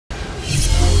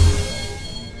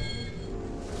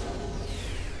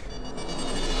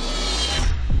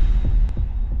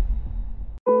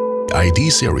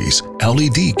ID series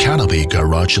LED Canopy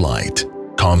garage light.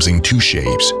 Comes in two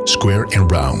shapes, square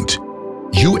and round.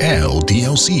 UL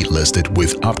DLC listed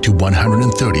with up to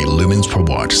 130 lumens per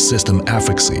watt system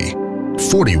efficacy,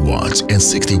 40 watts and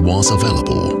 60 watts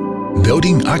available.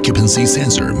 Built-in occupancy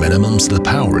sensor minimums the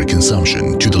power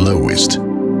consumption to the lowest.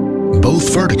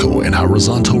 Both vertical and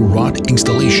horizontal rod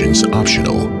installations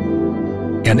optional.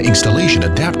 An installation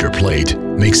adapter plate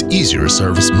makes easier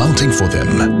surface mounting for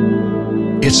them.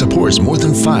 It supports more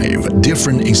than 5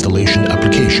 different installation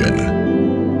applications.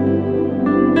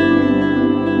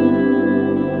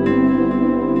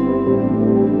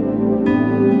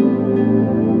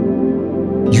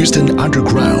 Used in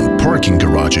underground parking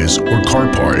garages or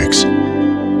car parks.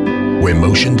 When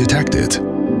motion detected,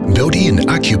 built-in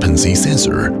occupancy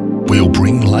sensor will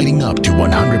bring lighting up to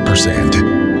 100%.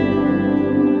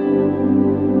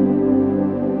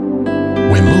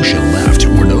 When motion left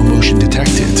or no motion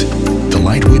detected, the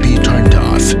light will be turned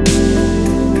off.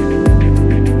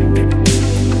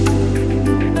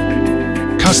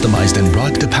 Customized and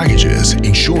rugged packages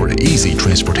ensure easy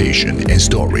transportation and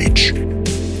storage.